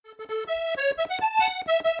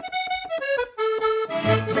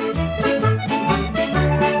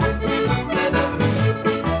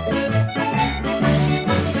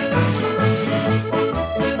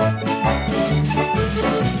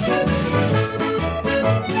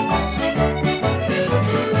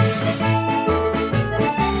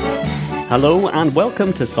Hello and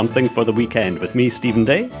welcome to Something for the Weekend with me, Stephen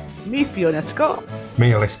Day. Me, Fiona Scott.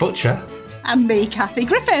 Me, Alice Butcher. And me, Kathy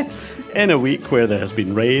Griffiths. In a week where there has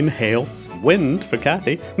been rain, hail, wind for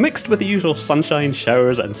Kathy, mixed with the usual sunshine,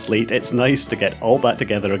 showers and sleet, it's nice to get all that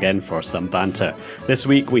together again for some banter. This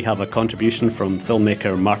week we have a contribution from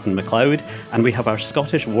filmmaker Martin McLeod, and we have our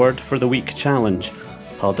Scottish Word for the Week challenge.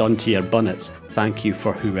 Hold on to your bunnets. Thank you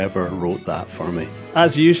for whoever wrote that for me.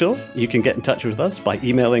 As usual, you can get in touch with us by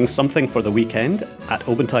emailing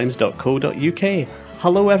somethingfortheweekend@obentimes.co.uk.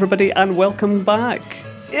 Hello everybody and welcome back.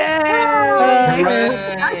 Yay!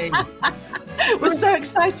 We're so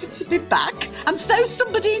excited to be back. And so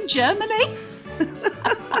somebody in Germany.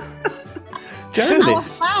 Germany?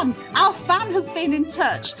 Our fan has been in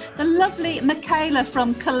touch. The lovely Michaela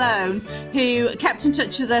from Cologne, who kept in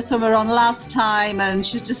touch with us when we were on last time, and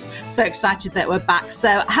she's just so excited that we're back.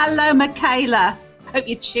 So, hello, Michaela. Hope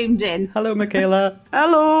you tuned in. Hello, Michaela.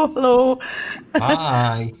 Hello.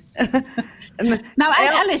 Hi. Now,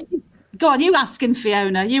 Ellis, go on, you ask him,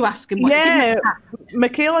 Fiona. You ask him what you think.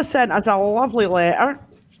 Michaela sent us a lovely letter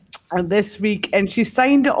this week, and she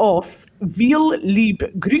signed it off, Viel lieb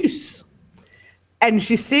Grüß. And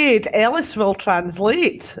she said Ellis will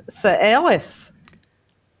translate. So, Ellis.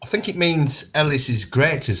 I think it means Ellis is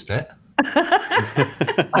great, isn't it?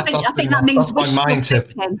 I think that means that's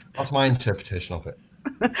my interpretation of it.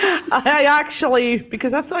 I actually,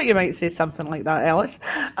 because I thought you might say something like that, Ellis,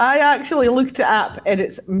 I actually looked it up, and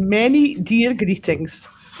it's many dear greetings.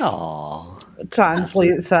 Aww.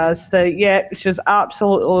 Translates as. She's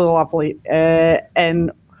absolutely lovely.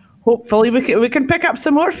 And hopefully we can pick up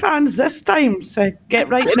some more fans this time, so get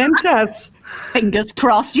writing into us. Fingers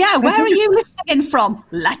crossed. Yeah, where are you listening in from?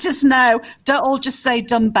 Let us know. Don't all just say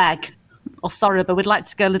Dumbeg or Sorrowburg. We'd like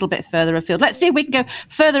to go a little bit further afield. Let's see if we can go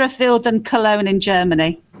further afield than Cologne in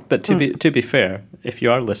Germany. But to be fair, if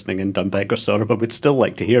you are listening in Dumbeg or Sorrowburg, we'd still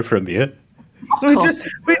like to hear from you. We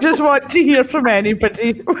just want to hear from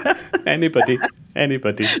anybody. Anybody.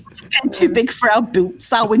 It's getting too big for our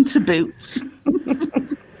boots, our winter boots.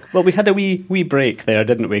 Well, we had a wee break there,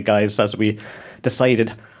 didn't we, guys, as we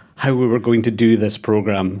decided how we were going to do this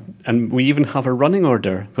programme. And we even have a running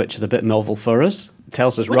order, which is a bit novel for us. It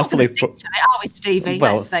tells us roughly... Are we, Stevie?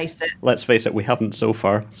 Well, let's face it. Let's face it, we haven't so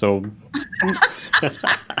far, so...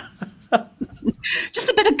 Just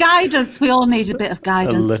a bit of guidance. We all need a bit of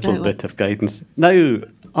guidance, A little bit of guidance. Now,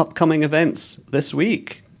 upcoming events this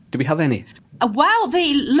week. Do we have any? Well,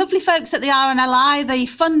 the lovely folks at the RNLI, the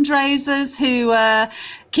fundraisers who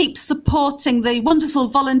keep supporting the wonderful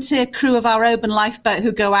volunteer crew of our Oban Lifeboat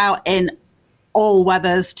who go out in all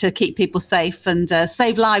weathers to keep people safe and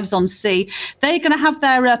save lives on sea. They're going to have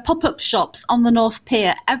their pop-up shops on the North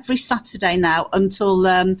Pier every Saturday now until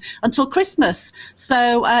Christmas.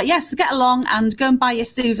 So, yes, get along and go and buy your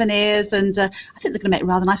souvenirs. And I think they're going to make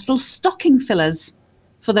rather nice little stocking fillers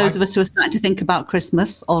for those of us who are starting to think about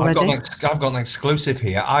Christmas already. I've got an exclusive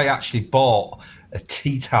here. I actually bought a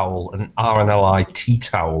tea towel, an RNLI tea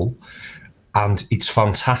towel, and it's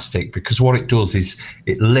fantastic because what it does is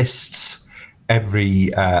it lists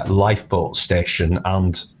every lifeboat station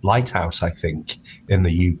and lighthouse, I think, in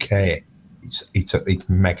the UK. It's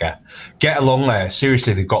mega. Get along there.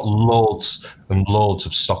 Seriously, they've got loads and loads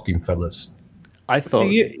of stocking fillers. I thought... So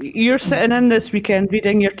you're sitting in this weekend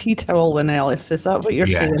reading your tea towel then, Ellis. Is that what you're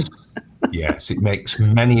saying? Yes, it makes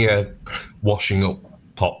many washing up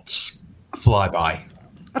pots fly by.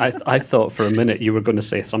 I thought for a minute you were going to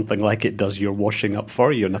say something like it does your washing up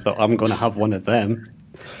for you, and I thought I'm going to have one of them.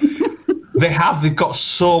 They've got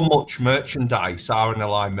so much merchandise,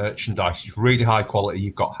 RNLI merchandise. It's really high quality.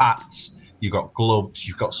 You've got hats, you've got gloves,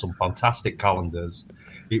 you've got some fantastic calendars.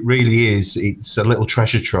 It really is. It's a little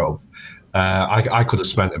treasure trove. I could have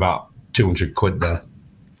spent about 200 quid there.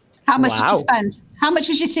 How much did you spend? How much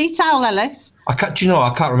was your tea towel, Ellis? I can't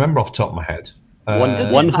remember off the top of my head.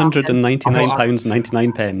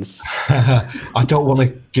 £199.99. I don't want to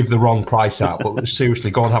give the wrong price out, but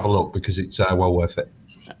seriously, go and have a look because it's well worth it.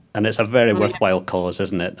 And it's a very worthwhile cause,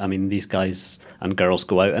 isn't it? I mean, these guys and girls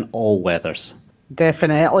go out in all weathers.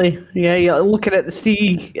 Definitely. Yeah, you're looking at the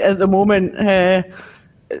sea at the moment,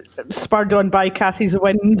 spurred on by Kathy's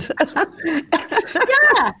wind. Yeah.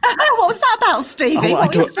 What was that about, Stevie?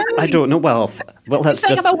 I don't know. Well, let's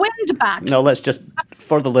just... a wind back? No, let's just...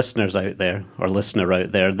 For the listeners out there, or listener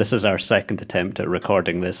out there, this is our second attempt at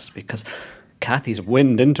recording this because Kathy's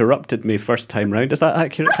wind interrupted me first time round. Is that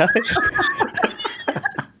accurate, Kathy?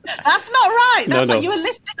 That's not right. No. You were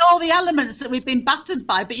listing all the elements that we've been battered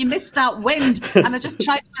by, but you missed out wind, and I just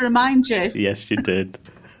tried to remind you. Yes, you did.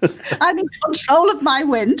 I'm in control of my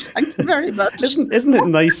wind. Thank you very much. Isn't it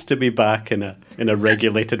nice to be back in a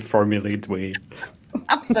regulated, formulated way?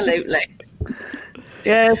 Absolutely.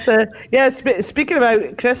 Yes, speaking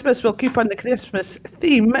about Christmas, we'll keep on the Christmas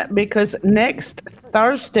theme because next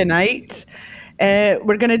Thursday night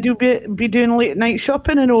we're going to be doing late night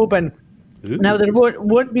shopping in Oban. Ooh. Now, there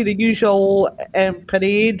won't be the usual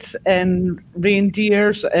parades and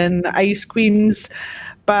reindeers and ice queens,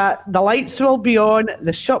 but the lights will be on,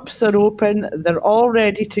 the shops are open, they're all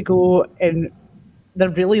ready to go, and they're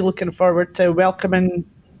really looking forward to welcoming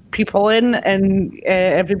people in, and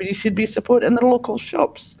everybody should be supporting their local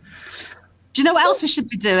shops. Do you know what else we should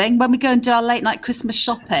be doing when we go and do our late night Christmas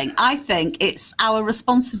shopping? I think it's our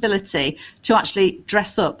responsibility to actually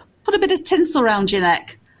dress up. Put a bit of tinsel around your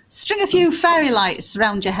neck. String a few fairy lights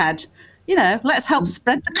around your head. You know, let's help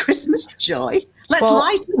spread the Christmas joy. Let's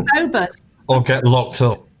lighten Oban. Or get locked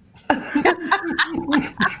up.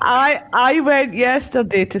 I went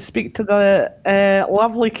yesterday to speak to the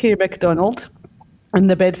lovely Kay MacDonald in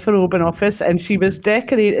the Bedford Oban office, and she was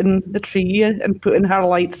decorating the tree and putting her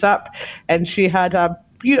lights up, and she had a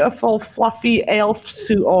beautiful fluffy elf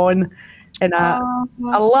suit on and a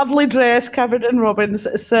lovely dress covered in ribbons.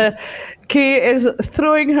 So Kay is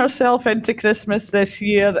throwing herself into Christmas this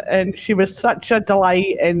year, and she was such a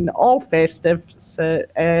delight and all festive. So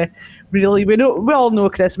really, we all know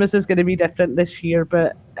Christmas is going to be different this year,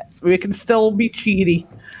 but we can still be cheery.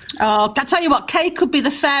 Oh, I tell you what, Kay could be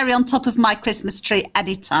the fairy on top of my Christmas tree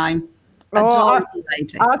anytime. Adorable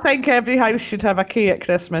lady. I think every house should have a Kay at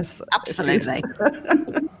Christmas. Absolutely.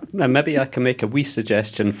 Now, maybe I can make a wee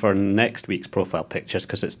suggestion for next week's profile pictures,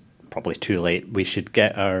 because it's probably too late. We should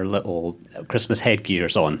get our little Christmas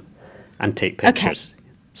headgears on and take pictures. Okay.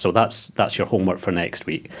 So that's your homework for next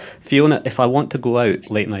week. Fiona, if I want to go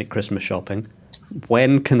out late night Christmas shopping,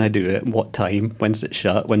 when can I do it? What time? When's it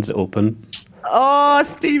shut? When's it open? Oh,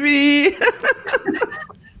 Stevie.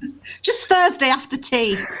 Just Thursday after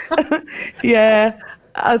tea. Yeah.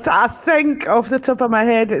 I think off the top of my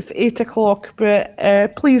head it's 8:00,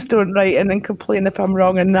 but please don't write in and complain if I'm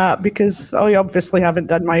wrong in that, because I obviously haven't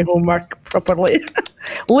done my homework properly.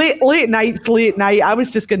 late night. I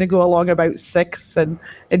was just going to go along about 6 and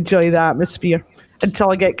enjoy the atmosphere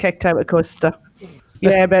until I get kicked out of Costa.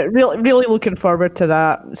 Yeah, but really looking forward to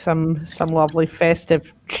that. Some lovely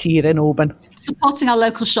festive cheer in Oban. Supporting our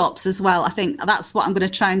local shops as well. I think that's what I'm going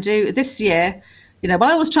to try and do this year. You know,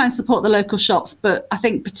 I always try and support the local shops, but I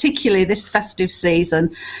think particularly this festive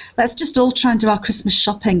season, let's just all try and do our Christmas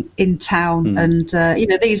shopping in town. And, you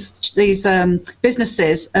know, these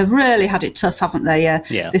businesses have really had it tough, haven't they,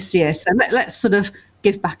 this year? So let's sort of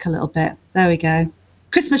give back a little bit. There we go.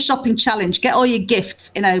 Christmas shopping challenge. Get all your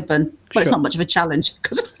gifts in Oban. Well, sure. It's not much of a challenge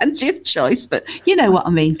because there's plenty of choice, but you know what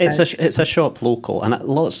I mean. It's a shop local, and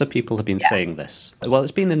lots of people have been saying this. Well,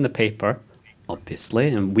 it's been in the paper, obviously,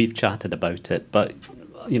 and we've chatted about it, but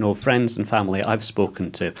you know, friends and family I've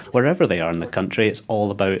spoken to, wherever they are in the country, it's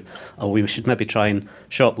all about, we should maybe try and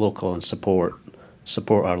shop local and support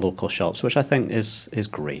our local shops, which I think is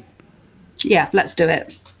great. Yeah, let's do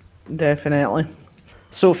it. Definitely.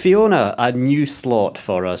 So Fiona, a new slot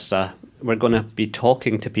for us. We're going to be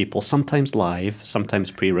talking to people, sometimes live,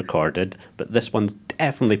 sometimes pre-recorded, but this one's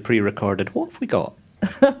definitely pre-recorded. What have we got?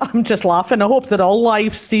 I'm just laughing. I hope they're all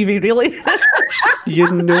live, Stevie, really.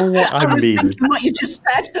 You know what I mean. Thinking what you just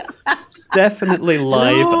said. Definitely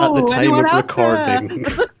live at the time of recording.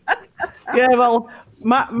 Yeah, well,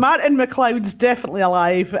 Martin McLeod's definitely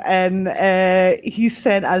alive, and he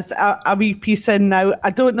sent us a wee piece in now.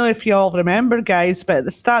 I don't know if you all remember, guys, but at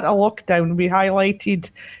the start of lockdown, we highlighted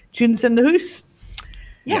Tunes in the House.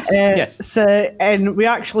 Yes. Yes. So, and we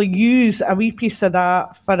actually use a wee piece of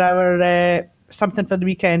that for our Something for the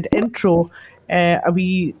Weekend intro, a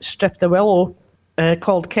wee Strip the Willow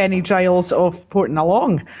called Kenny Giles of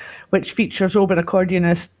Portinalong, which features Oban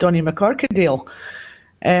accordionist Donny McCorkadale.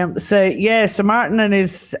 So Martin and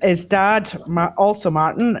his dad, also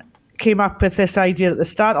Martin, came up with this idea at the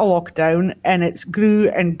start of lockdown, and it's grew,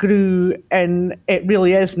 and it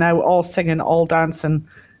really is now all singing, all dancing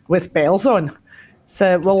with bells on.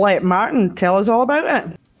 So we'll let Martin tell us all about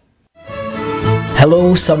it.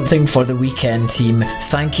 Hello, Something for the Weekend team.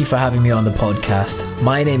 Thank you for having me on the podcast.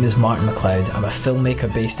 My name is Martin McLeod. I'm a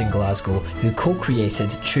filmmaker based in Glasgow who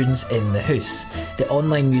co-created Tunes in the House, the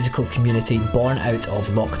online musical community born out of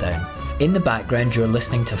lockdown. In the background, you're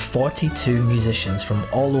listening to 42 musicians from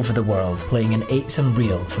all over the world playing an 8-some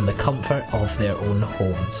reel from the comfort of their own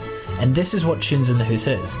homes. And this is what Tunes in the House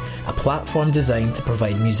is, a platform designed to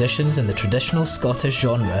provide musicians in the traditional Scottish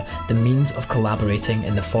genre the means of collaborating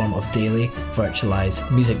in the form of daily, virtualised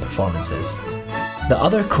music performances. The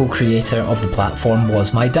other co-creator of the platform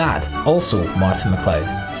was my dad, also Martin McLeod.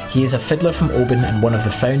 He is a fiddler from Oban and one of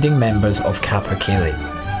the founding members of Capercaillie.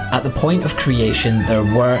 At the point of creation, there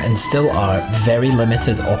were and still are very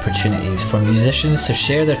limited opportunities for musicians to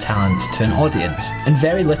share their talents to an audience, and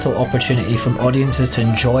very little opportunity from audiences to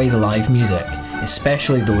enjoy the live music,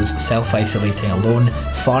 especially those self-isolating alone,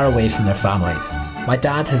 far away from their families. My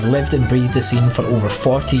dad has lived and breathed the scene for over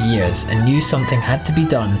 40 years and knew something had to be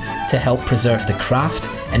done to help preserve the craft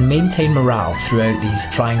and maintain morale throughout these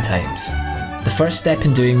trying times. The first step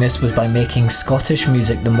in doing this was by making Scottish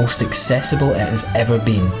music the most accessible it has ever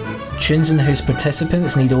been. Tunes in the House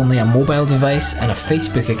participants need only a mobile device and a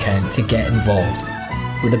Facebook account to get involved.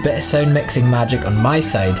 With a bit of sound mixing magic on my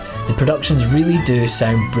side, the productions really do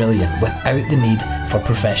sound brilliant without the need for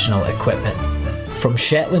professional equipment. From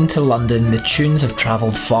Shetland to London, the tunes have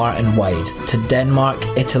travelled far and wide, to Denmark,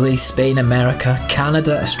 Italy, Spain, America,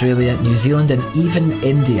 Canada, Australia, New Zealand and even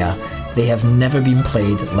India. They have never been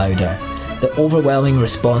played louder. The overwhelming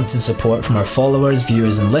response and support from our followers,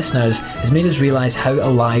 viewers and listeners has made us realise how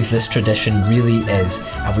alive this tradition really is,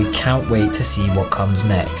 and we can't wait to see what comes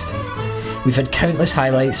next. We've had countless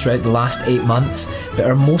highlights throughout the last 8 months, but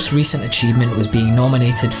our most recent achievement was being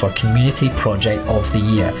nominated for Community Project of the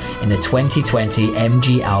Year in the 2020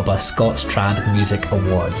 MG Alba Scots Trad Music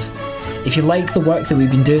Awards. If you like the work that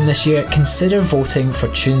we've been doing this year, consider voting for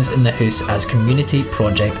Tunes in the House as Community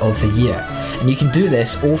Project of the Year. And you can do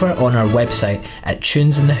this over on our website at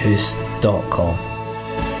tunesinthehouse.com.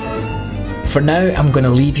 For now, I'm going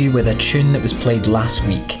to leave you with a tune that was played last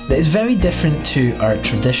week that is very different to our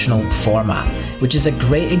traditional format, which is a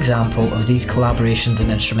great example of these collaborations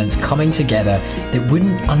and instruments coming together that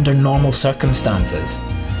wouldn't under normal circumstances.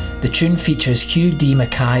 The tune features Hugh D.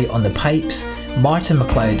 Mackay on the pipes, Martin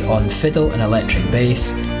McLeod on fiddle and electric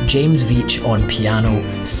bass, James Veach on piano,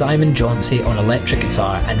 Simon Jauncey on electric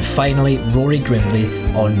guitar, and finally Rory Grindley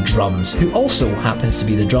on drums, who also happens to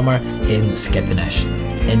be the drummer in Skippinish.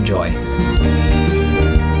 Enjoy.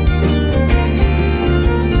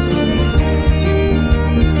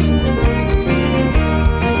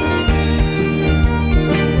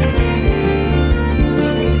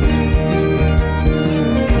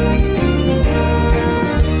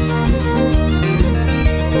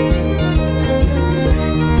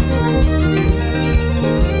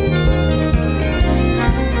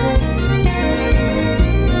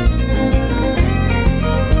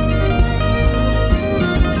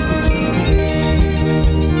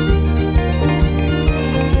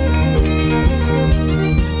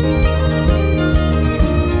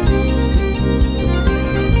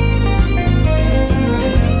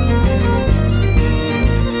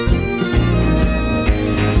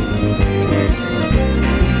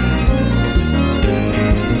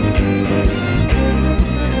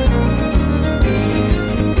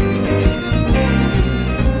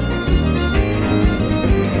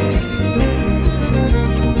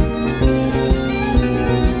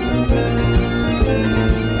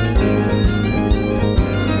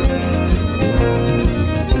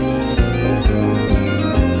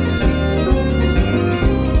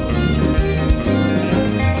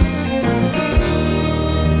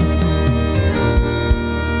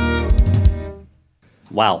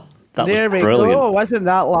 Wow, that there was brilliant. We go. Wasn't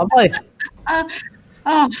that lovely?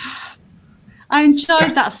 I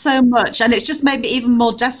enjoyed that so much, and it's just made me even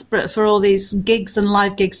more desperate for all these gigs and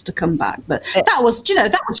live gigs to come back. But that was,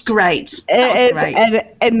 that was great. That was great. And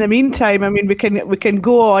in the meantime, I mean, we can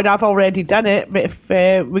go on. I've already done it, but if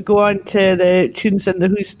we go on to the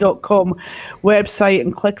tunesinthehouse.com website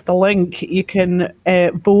and click the link, you can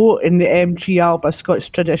vote in the MG Alba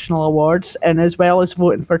Scottish Traditional Awards, and as well as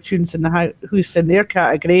voting for Tunes in the House in their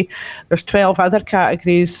category, there's 12 other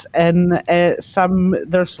categories, and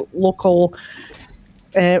there's local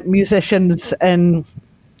musicians and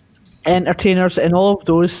entertainers in all of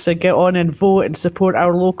those, so get on and vote and support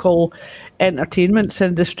our local entertainment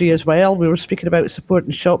industry as well. We were speaking about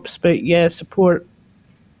supporting shops, but yeah, support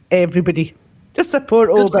everybody. Just support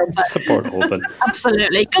Oban. Support Oban.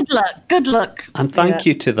 Absolutely. Good luck. And thank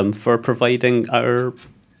you to them for providing our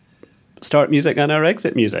start music and our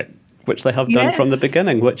exit music, which they have done from the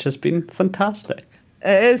beginning, which has been fantastic.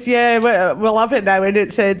 It is, yeah. We love it now, and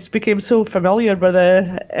it's become so familiar with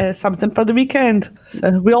something for the weekend.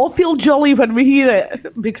 So we all feel jolly when we hear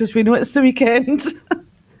it because we know it's the weekend.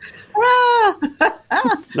 Hurrah!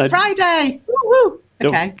 Friday! Woo-hoo!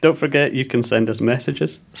 Don't forget, you can send us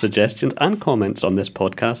messages, suggestions, and comments on this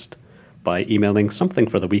podcast by emailing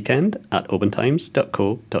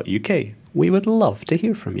somethingfortheweekend@obantimes.co.uk. We would love to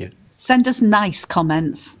hear from you. Send us nice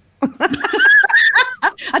comments.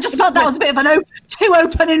 I just felt that was a bit of an too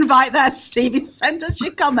open invite there, Stevie. Send us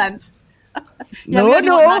your comments. Yeah,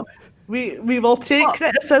 no. We will take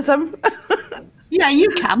criticism. Yeah, you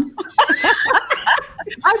can.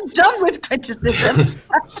 I'm done with criticism.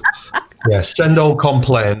 Yeah, send all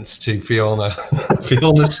complaints to Fiona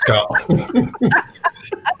Scott.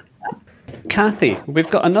 Kathy, we've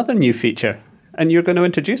got another new feature, and you're going to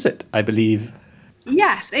introduce it, I believe.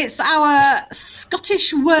 Yes, it's our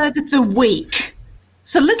Scottish Word of the Week.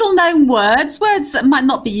 So little known words that might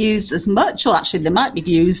not be used as much, or actually they might be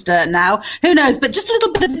used now, who knows, but just a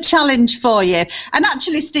little bit of a challenge for you. And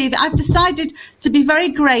actually, Steve, I've decided to be very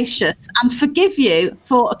gracious and forgive you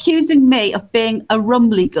for accusing me of being a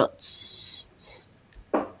rumbly-guts.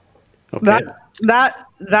 Okay. That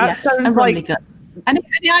Yes, sounds a like rumbly-guts. Any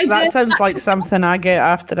idea? that sounds like something I get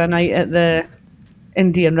after a night at the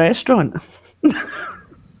Indian restaurant.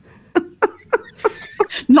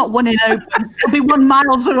 Not one in open. It'll be 1 mile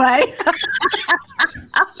away.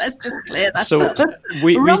 Let's just clear that So up.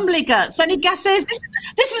 Rumbly guts. Any guesses?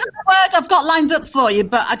 This isn't the word I've got lined up for you,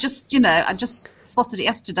 but I just spotted it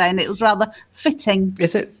yesterday, and it was rather fitting.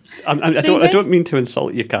 Is it? I Stevie? don't mean to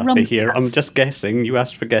insult you, Kathy. Rumbly Here, I'm guts. just guessing. You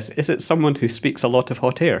asked for guess. Is it someone who speaks a lot of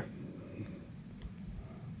hot air?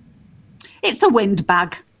 It's a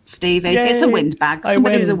windbag, Stevie. Yay. It's a windbag. I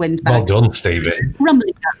Somebody win. who's a Well windbag. done, Stevie.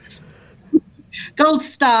 Rumbly guts. Gold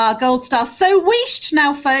star. So wished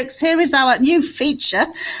now, folks. Here is our new feature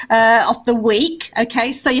of the week.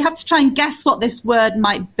 Okay, so you have to try and guess what this word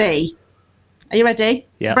might be. Are you ready?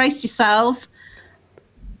 Yeah. Brace yourselves.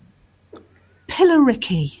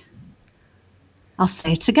 Pillariki. I'll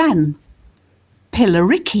say it again.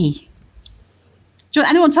 Pillariki. Do you want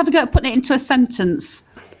anyone to have a go at putting it into a sentence?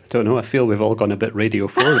 Don't know. I feel we've all gone a bit Radio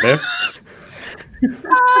 4 there.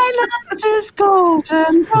 Silence is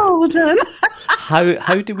golden, golden.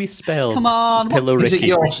 How do we spell Come on, what- Pillariki? Is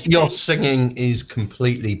it your singing is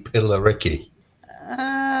completely Pillariki?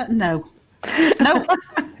 No.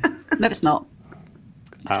 No, it's not.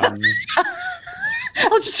 Um, I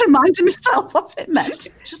was just reminding myself what it meant.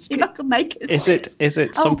 Just see if I could make it. is it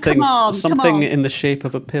Oh, something come on, something in the shape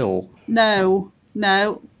of a pill? No.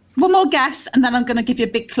 One more guess, and then I'm going to give you a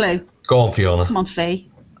big clue. Go on, Fiona. Come on, Fee.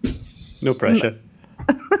 No pressure.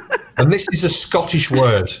 And this is a Scottish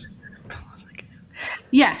word.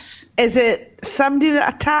 Yes. Is it somebody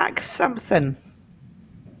that attacks something?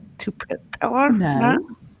 To pillar? No.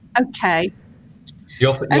 Okay.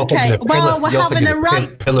 You're thinking Okay, of well, we're you're having thinking a of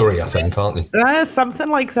right- Pillory, I think, aren't you? Something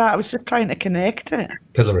like that. I was just trying to connect it.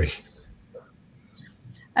 Pillory.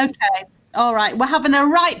 Okay. All right. We're having a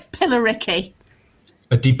right pillariki.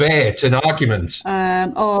 A debate, an argument.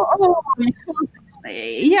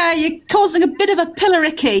 You're causing a bit of a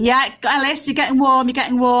pillariki. Yeah, Alice, you're getting warm. I'm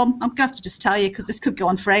going to have to just tell you because this could go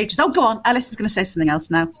on for ages. Oh, go on. Alice is going to say something else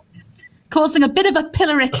now. Causing a bit of a A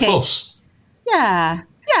pillariki. fuss. Yeah,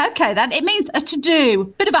 okay then. It means a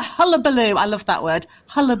to-do. Bit of a hullabaloo. I love that word.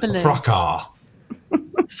 Hullabaloo. Fracas.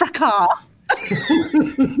 Fracas.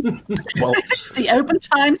 Well, This is the Open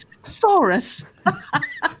Times Thesaurus.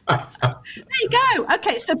 There you go.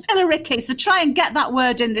 Okay, so pillariki. So try and get that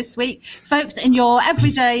word in this week, folks, in your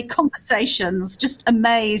everyday conversations. Just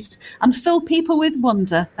amaze and fill people with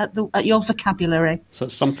wonder at your vocabulary. so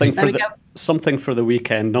it's something There for we go. something for the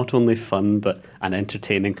weekend. Not only fun, and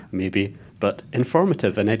entertaining, maybe, but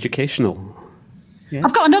informative and educational.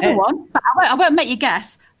 I've got another one, but I won't make you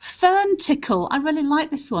guess. Fern tickle. I really like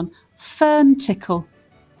this one. Fern tickle.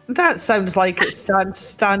 That sounds like it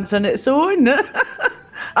stands on its own.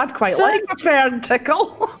 I'd quite like a fern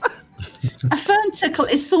tickle. A fern tickle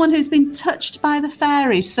is someone who's been touched by the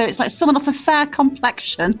fairies. So it's like someone of a fair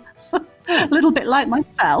complexion, a little bit like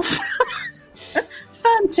myself.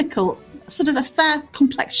 Fern tickle, sort of a fair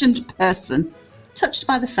complexioned person, touched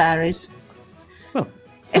by the fairies. Well,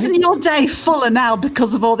 Isn't your day fuller now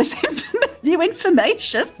because of all this new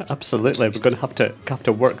information? absolutely. We're going to have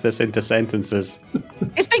to work this into sentences.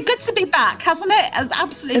 It's been good to be back, hasn't it? It's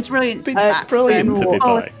absolutely brilliant to be been back. brilliant to be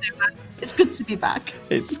back. It's good to be back.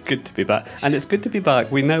 It's good to be back, and it's good to be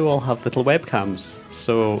back. We now all have little webcams,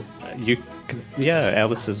 so you can. Yeah,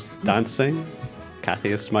 Alice is dancing,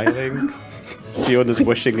 Kathy is smiling, Fiona's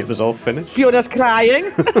wishing it was all finished, Fiona's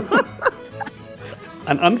crying.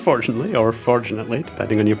 and unfortunately, or fortunately,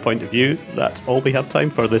 depending on your point of view, that's all we have time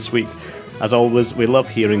for this week. As always, we love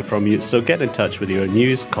hearing from you, so get in touch with your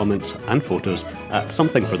news, comments, and photos at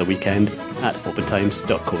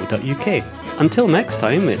somethingfortheweekend@opentimes.co.uk. Until next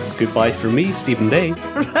time, it's goodbye from me, Stephen Day.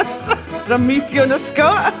 From me, Fiona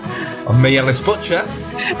Scott. And me, Alice Butcher.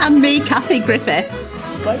 And me, Kathy Griffiths.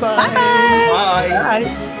 Bye bye. Bye-bye. Bye.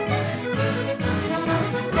 Bye.